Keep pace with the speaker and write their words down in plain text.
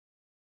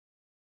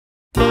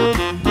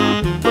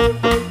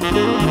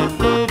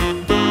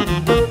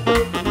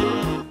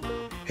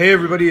Hey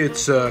everybody,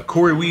 it's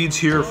Corey Weeds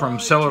here from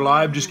Cellar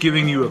Live, just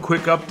giving you a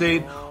quick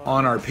update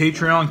on our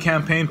Patreon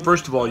campaign.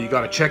 First of all, you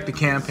got to check the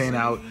campaign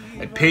out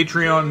at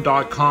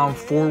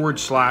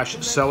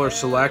patreon.com/Cellar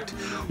Select.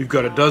 We've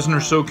got a dozen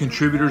or so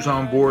contributors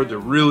on board. They're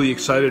really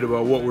excited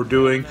about what we're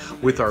doing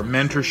with our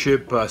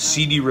mentorship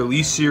CD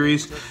release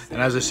series.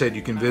 And as I said,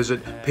 you can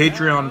visit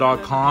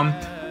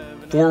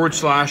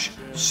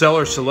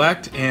patreon.com/Cellar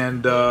Select.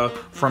 And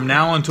from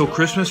now until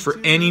Christmas, for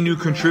any new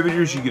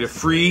contributors, you get a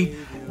free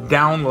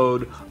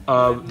download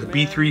of the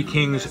B3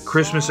 Kings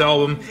Christmas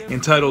album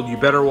entitled You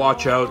Better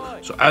Watch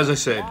Out. So as I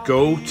said,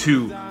 go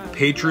to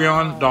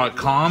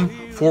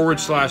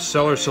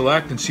patreon.com/Cellar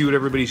Select and see what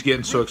everybody's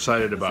getting so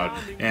excited about,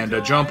 and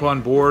jump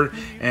on board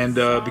and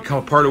become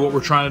a part of what we're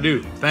trying to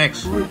do.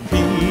 Thanks. Would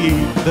be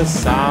the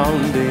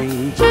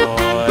sounding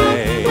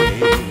joy.